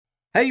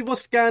Hey,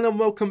 what's going on?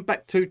 Welcome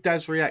back to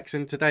Daz Reacts,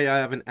 and today I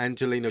have an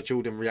Angelina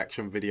Jordan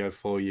reaction video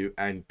for you,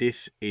 and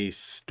this is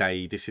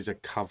Stay. This is a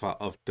cover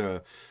of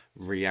the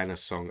Rihanna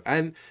song,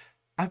 and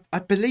I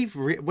believe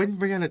when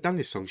Rihanna done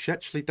this song, she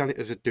actually done it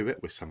as a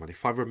duet with someone.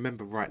 If I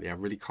remember rightly, I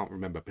really can't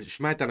remember, but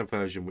she may have done a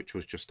version which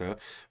was just her.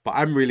 But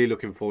I'm really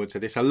looking forward to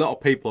this. A lot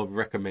of people have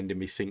recommended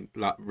me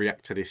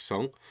react to this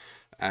song,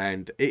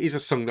 and it is a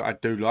song that I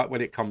do like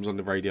when it comes on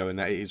the radio, and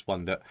that it is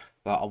one that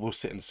I will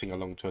sit and sing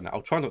along to. And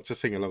I'll try not to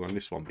sing along on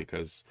this one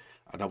because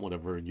I don't want to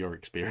ruin your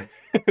experience.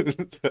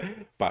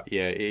 But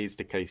yeah, it is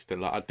the case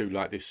that I do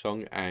like this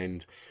song,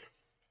 and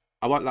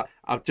I won't like.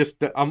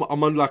 I'm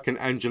on like an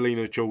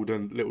Angelina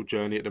Jordan little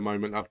journey at the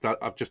moment.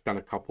 I've just done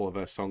a couple of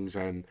her songs,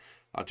 and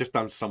I've just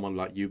done Someone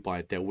Like You by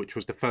Adele, which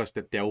was the first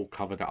Adele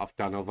cover that I've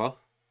done of her.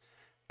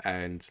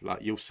 And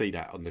you'll see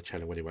that on the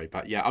channel anyway.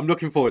 But yeah, I'm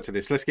looking forward to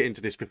this. Let's get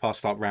into this before I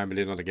start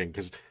rambling on again,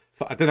 because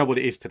I don't know what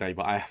it is today,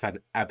 but I have had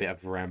a bit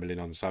of rambling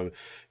on. So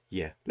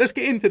yeah, let's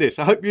get into this.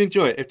 I hope you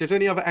enjoy it. If there's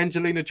any other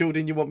Angelina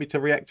Jordan you want me to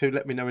react to,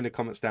 let me know in the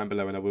comments down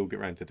below, and I will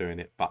get around to doing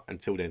it. But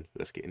until then,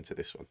 let's get into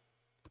this one.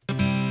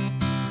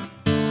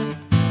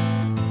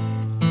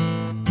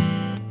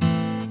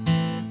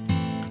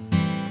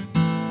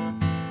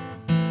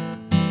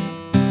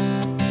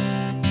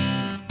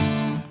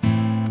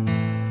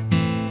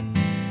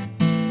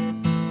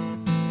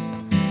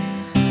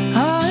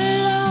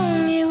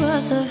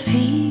 A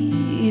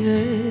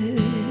fever,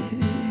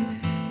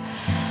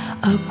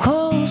 a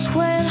cold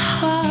sweat,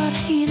 heart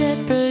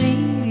heated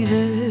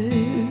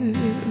believer.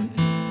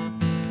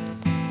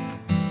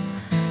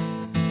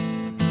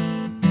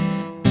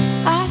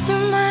 I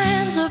threw my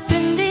hands up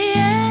in the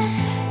air,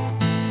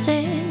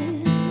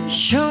 said,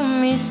 "Show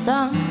me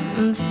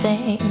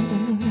something."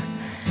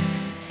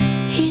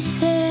 He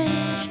said,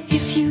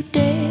 "If you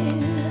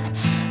dare,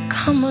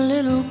 come a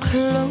little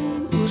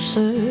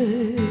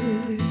closer."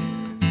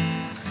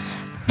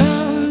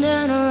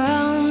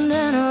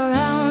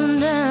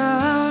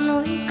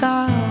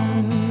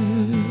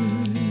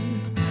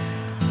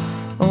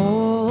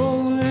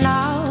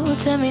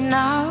 Tell me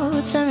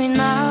now, tell me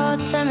now,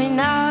 tell me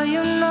now,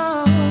 you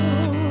know.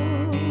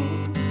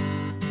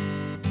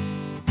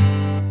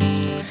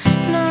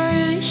 Not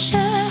really sure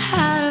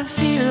how to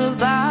feel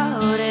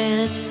about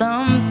it.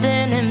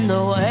 Something in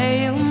the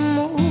way you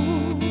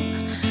move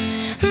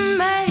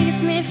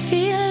makes me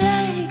feel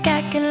like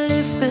I can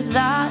live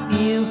without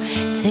you.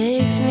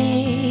 Takes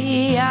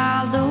me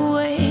out of the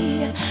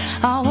way.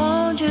 I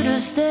want you to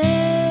stay.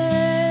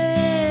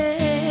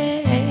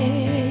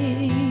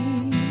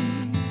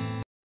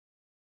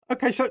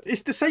 Okay, so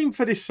it's the same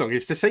for this song.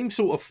 It's the same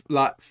sort of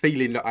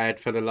feeling that I had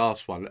for the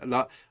last one.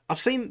 I've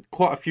seen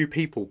quite a few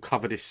people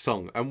cover this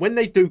song, and when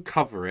they do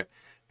cover it,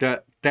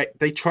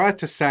 they try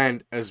to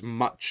sound as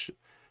much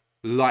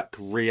like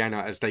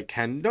Rihanna as they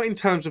can. Not in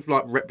terms of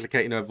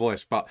replicating her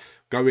voice, but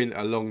going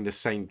along the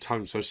same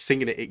tone. So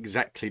singing it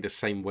exactly the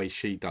same way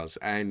she does.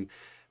 And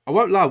I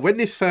won't lie, when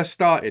this first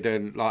started,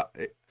 and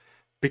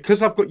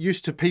because I've got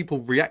used to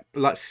people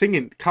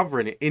singing,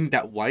 covering it in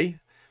that way.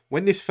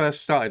 When this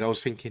first started, I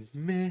was thinking,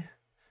 meh.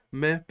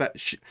 But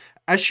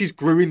as she's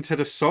grew into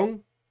the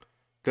song,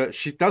 that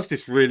she does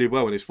this really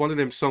well. And it's one of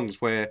them songs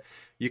where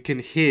you can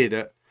hear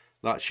that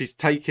she's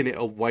taking it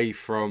away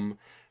from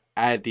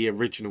the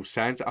original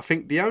sounds. I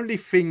think the only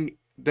thing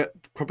that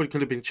probably could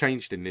have been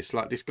changed in this,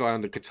 like this guy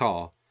on the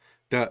guitar,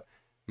 that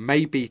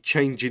maybe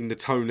changing the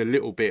tone a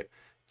little bit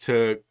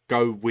to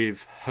go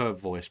with her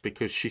voice,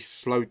 because she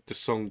slowed the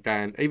song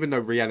down. Even though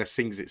Rihanna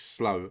sings it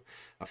slow,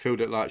 I feel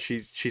that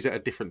she's at a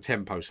different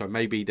tempo, so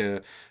maybe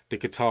the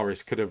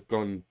guitarist could have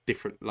gone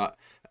different, at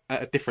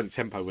a different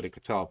tempo with the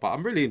guitar. But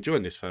I'm really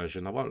enjoying this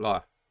version, I won't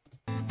lie.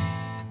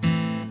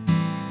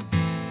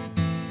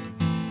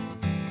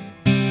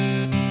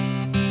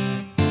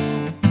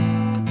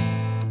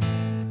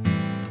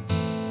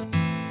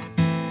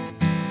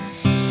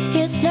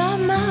 It's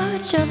not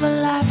much of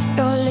a life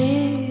you're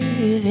living.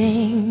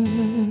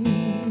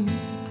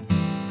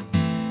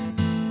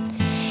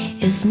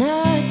 It's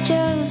not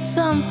just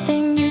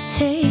something you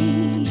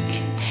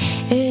take,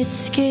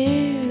 it's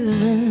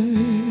given.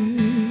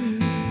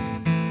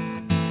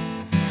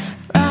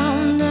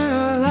 Round and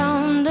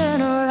around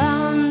and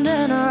around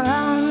and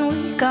around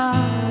we go.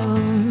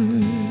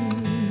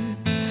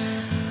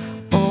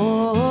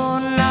 Oh,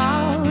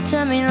 now,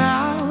 tell me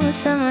now,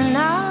 tell me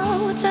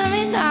now, tell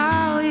me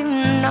now, you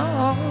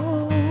know.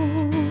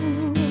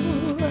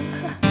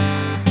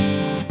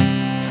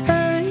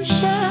 Are you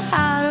sure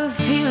how to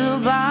feel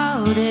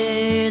about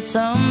it?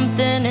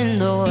 Something in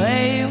the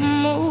way you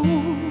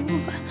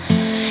move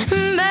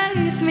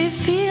makes me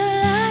feel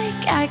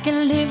like I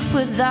can live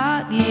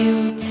without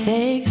you.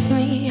 Takes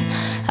me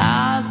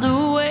out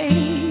the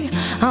way.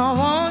 I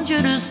want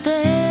you to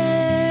stay.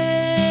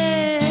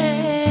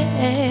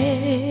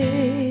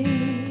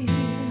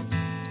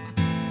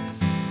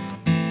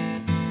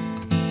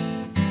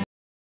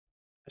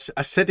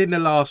 I said in the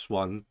last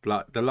one,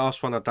 the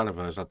last one I've done of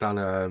hers, I've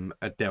done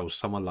Adele,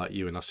 Someone Like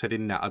You, and I said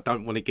in that I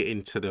don't want to get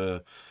into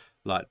the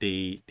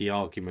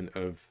argument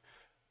of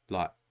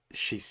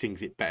she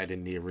sings it better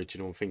than the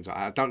original and things like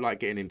that. I don't like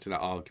getting into that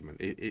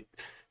argument.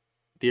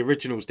 The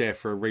original's there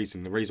for a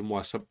reason. The reason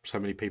why so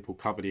many people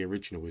cover the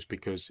original is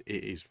because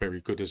it is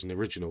very good as an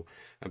original,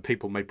 and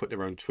people may put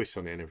their own twist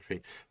on it and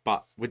everything.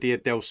 But with the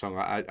Adele song,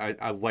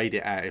 I weighed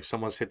it out. If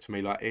someone said to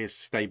me like, "Here's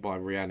Stay by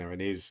Rihanna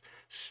and here's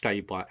Stay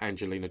by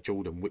Angelina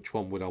Jordan, which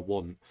one would I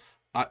want?"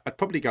 I'd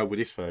probably go with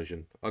this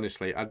version.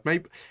 Honestly, I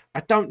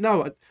don't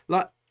know.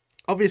 Like,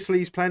 obviously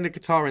he's playing the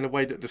guitar in a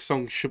way that the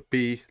song should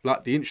be,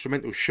 like the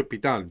instrumental should be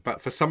done,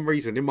 but for some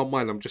reason in my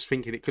mind I'm just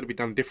thinking it could be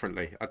done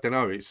differently. I don't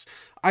know,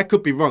 I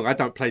could be wrong. I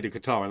don't play the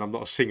guitar and I'm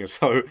not a singer,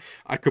 so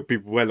I could be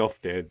well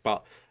off there,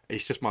 but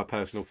it's just my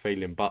personal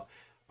feeling. But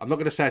I'm not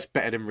going to say it's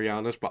better than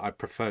Rihanna's, but I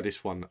prefer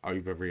this one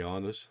over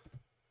Rihanna's.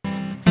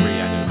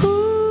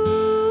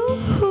 Ooh,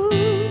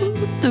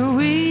 the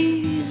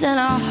reason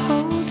I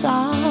hold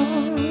on,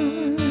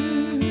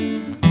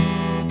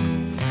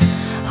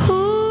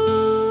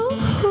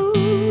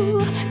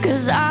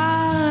 cause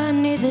I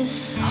need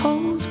this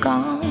hold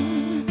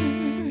gone.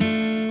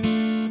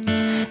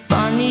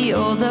 Funny,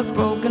 you're the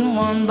broken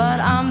one, but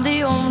I'm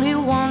the only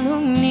one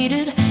who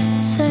needed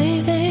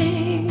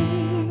saving.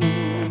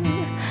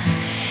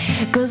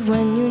 Cause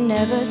when you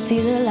never see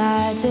the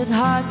light, it's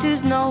hard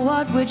to know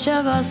which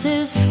of us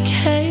is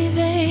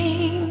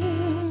caving.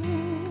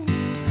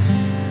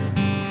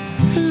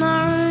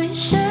 Not really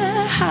sure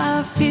how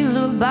I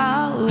feel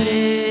about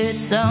it.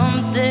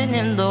 Something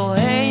in the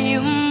way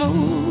you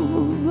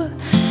move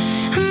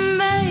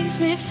makes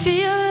me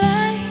feel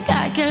like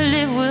I can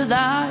live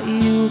without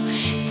you.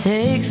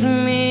 Takes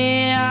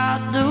me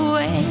out the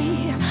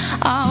way.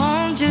 I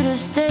want you to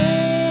stay.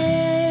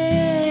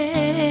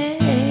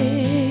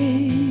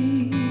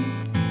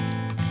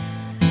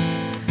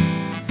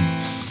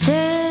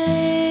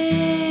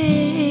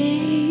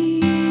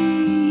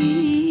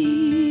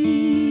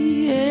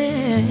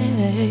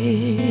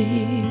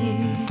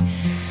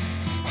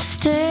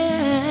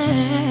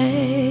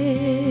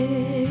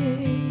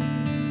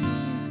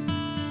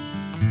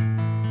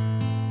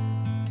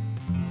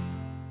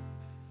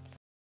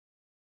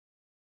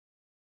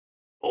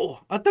 Oh,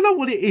 I don't know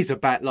what it is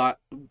about, like,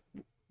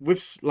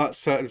 with like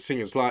certain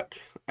singers like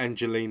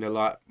Angelina,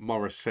 like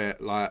Morissette,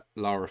 like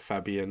Lara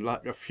Fabian,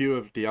 like a few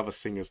of the other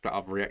singers that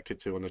I've reacted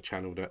to on the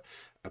channel that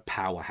are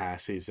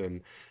powerhouses,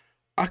 and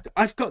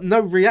I've got no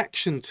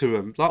reaction to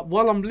them. Like,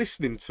 while I'm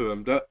listening to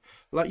them, that,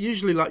 like,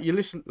 usually, like, you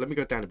listen. Let me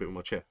go down a bit with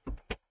my chair.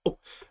 Oh,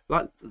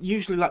 like,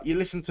 usually, like, you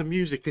listen to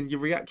music and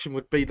your reaction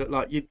would be that,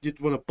 like, you'd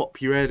want to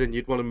bop your head and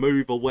you'd want to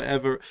move or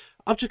whatever.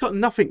 I've just got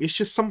nothing. It's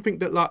just something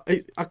that,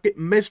 like, I get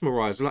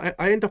mesmerised. Like,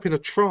 I end up in a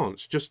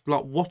trance just,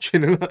 like,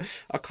 watching, and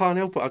I can't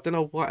help it. I don't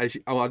know why.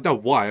 Oh, I know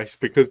why. It's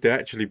because they're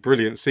actually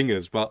brilliant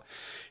singers. But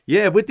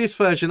yeah, with this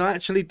version, I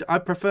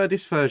prefer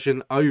this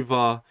version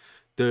over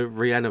the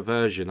Rihanna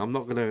version. I'm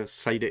not gonna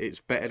say that it's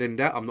better than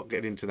that. I'm not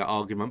getting into that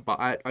argument, but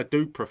I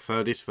do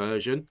prefer this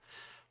version.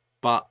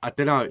 But I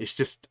don't know. It's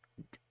just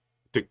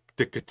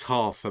the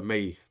guitar for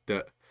me,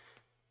 that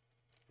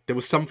there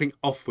was something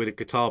off with the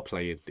guitar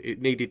playing. It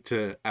needed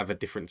to have a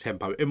different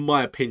tempo, in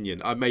my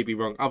opinion. I may be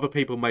wrong. Other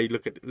people may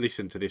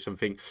listen to this and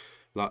think,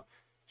 like,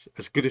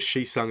 as good as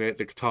she sung it,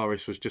 the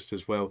guitarist was just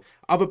as well.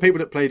 Other people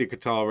that play the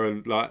guitar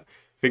and, like,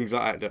 things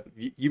like that,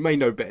 you may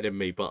know better than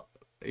me, but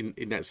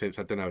in that sense,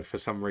 I don't know, for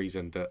some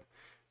reason that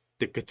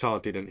the guitar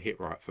didn't hit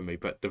right for me.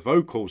 But the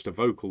vocals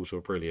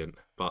were brilliant.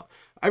 But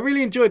I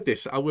really enjoyed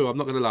this. I'm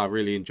not going to lie, I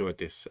really enjoyed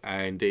this.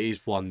 And it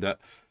is one that,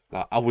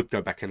 like, I would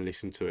go back and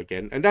listen to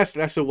again. And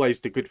that's always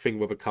the good thing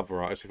with a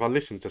cover artist. If I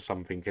listen to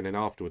something and then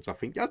afterwards I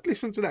think, yeah, I'd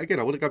listen to that again,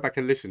 I want to go back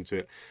and listen to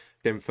it,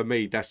 then for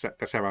me, that's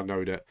how I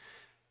know that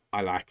I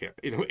like it.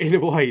 You know, in a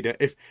way that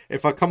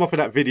if I come up with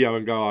that video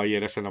and go, oh yeah,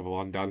 that's another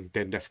one done,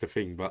 then that's the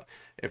thing. But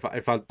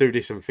if I do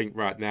this and think,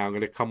 right now I'm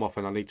going to come off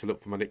and I need to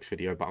look for my next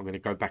video, but I'm going to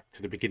go back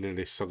to the beginning of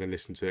this song and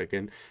listen to it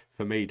again,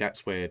 for me,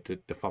 that's where the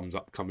thumbs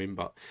up come in.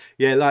 But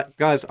yeah, like,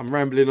 guys, I'm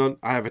rambling on.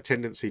 I have a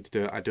tendency to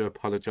do it. I do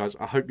apologise.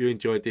 I hope you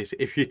enjoyed this.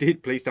 If you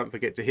did, please don't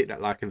forget to hit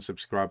that like and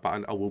subscribe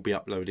button. I will be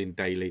uploading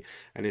daily.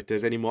 And if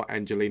there's any more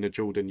Angelina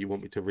Jordan you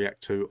want me to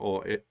react to,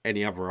 or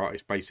any other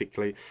artist,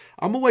 basically,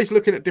 I'm always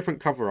looking at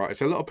different cover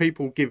artists. A lot of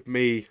people give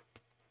me,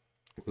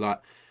 like,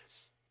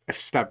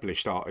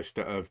 established artists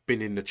that have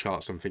been in the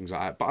charts and things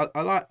like that, but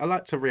I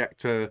like to react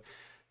to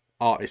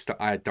artists that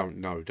I don't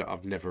know, that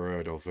I've never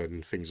heard of,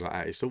 and things like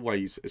that. It's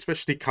always,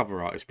 especially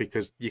cover artists,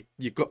 because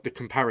you got the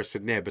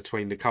comparison there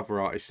between the cover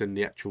artist and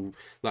the actual,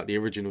 like, the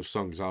original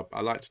songs.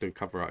 I like to do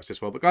cover artists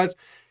as well. But guys,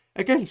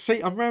 again,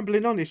 see, I'm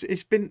rambling on.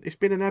 It's been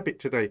an habit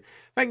today.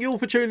 Thank you all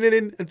for tuning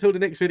in. Until the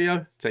next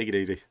video, take it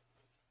easy.